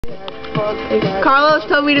Carlos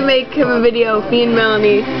told me to make him a video, me and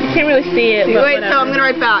Melanie. You can't really see it, but wait, whatever. so I'm gonna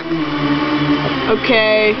write back.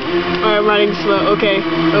 Okay. Alright, I'm writing slow. Okay.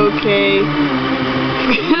 Okay.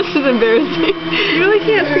 This is embarrassing. You really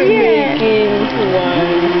can't see it. Making one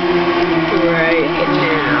right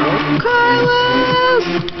now. Carlos!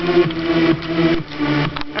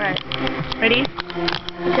 Alright. Ready?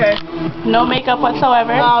 Okay. No makeup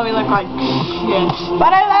whatsoever. Oh, we look like shit.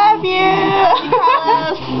 But I love you!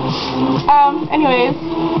 Anyways.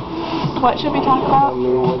 What should we talk about?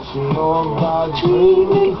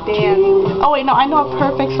 Dance. Oh wait, no, I know a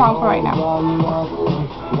perfect song for right now.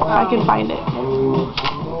 If I can find it.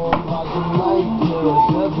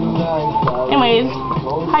 Anyways,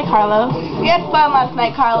 hi Carlos. We had fun last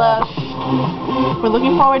night, Carlos. We're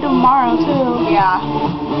looking forward to tomorrow too. Yeah.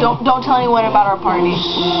 Don't tell anyone about our party.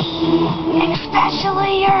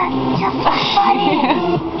 Especially your buddy.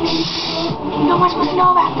 No one's supposed to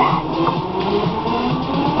know about that.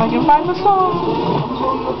 I can find the song.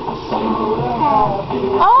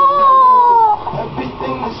 Oh! I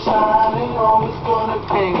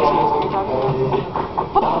didn't get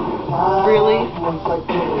what? Really?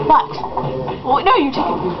 What? Well, no, you take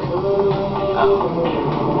it.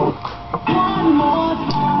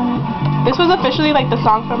 This was officially like the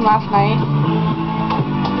song from last night.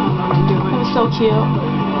 It was so cute.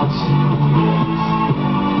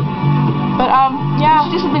 But yeah.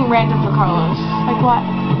 Do something random for Carlos. Like what?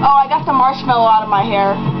 Oh, I got the marshmallow out of my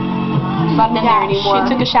hair. It's not in there anymore.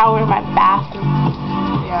 She took a shower in my bathroom.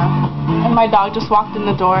 Yeah. And my dog just walked in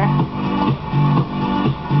the door.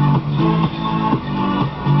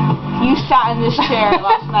 You sat in this chair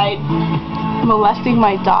last night. Molesting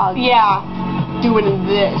my dog. Yeah. Doing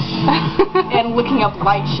this. And looking up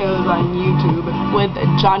light shows on YouTube. With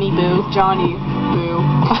Johnny Boo. Johnny Boo.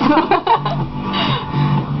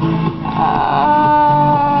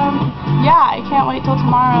 Yeah, I can't wait till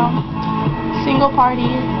tomorrow. Single party.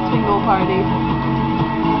 Single party.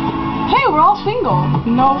 Hey, we're all single.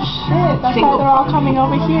 No shit. That's Single why they're all coming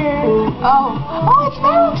over here. Oh. Oh, it's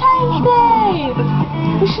Valentine's Day.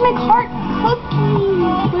 We should make heart cookies.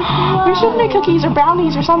 We should make cookies or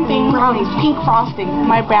brownies or something. Brownies, pink frosting.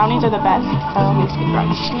 My brownies are the best. So. Makes me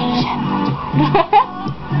brownies.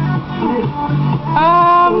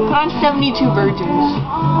 Put on 72 virgins.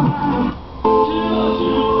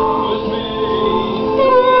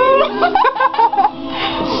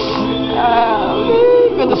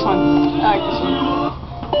 Good, this one. I like this one.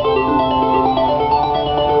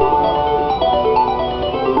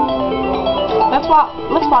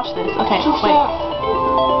 Let's watch this. Okay, wait.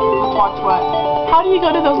 Let's watch what? How do you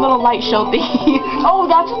go to those little light show things? Oh,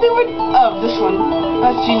 that's what they were. Oh, this one.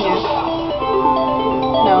 That's genius.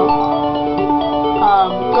 No.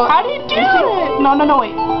 Go. How do you do it? No,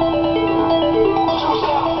 wait.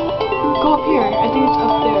 Go up here. I think it's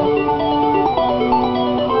up there.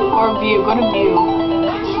 Or view. Go to view.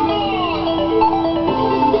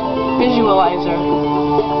 Visualizer.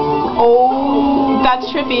 Oh, that's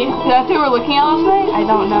trippy. Is that what they were looking at last night? I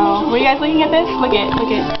don't know. Were you guys looking at this? Look it.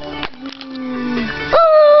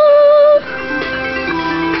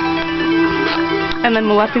 And then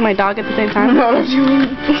molesting my dog at the same time. No, don't you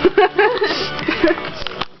mean?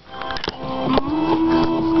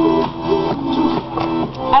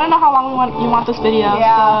 I don't know how long you want this video.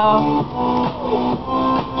 Yeah.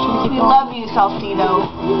 So We love you, Salcido.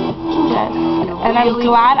 Yes. And I'm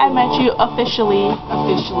glad I met you officially.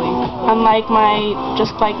 Officially. Unlike my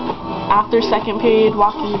just like after second period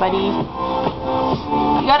walking buddy.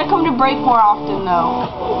 You gotta come to break more often though.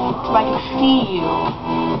 So I can see you.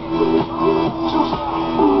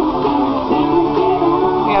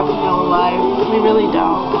 We have to know live. We really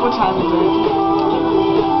don't. What time is it?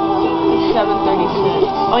 It's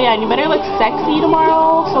 7:36. Oh yeah, and you better look sexy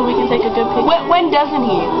tomorrow so we can take a good picture. When doesn't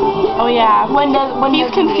he? Oh yeah. When he's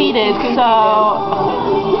conceited, so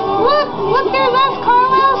Look, there's us,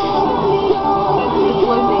 Carlos. It's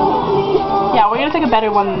loading. Yeah, we're gonna take a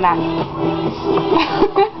better one than that.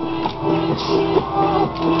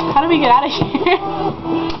 How do we get out of here?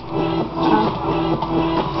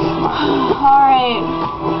 Alright.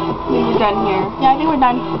 I think we're done here. Yeah, I think we're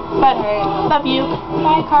done. But Alright. love you.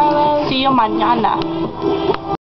 Bye, Carlos. See you mañana.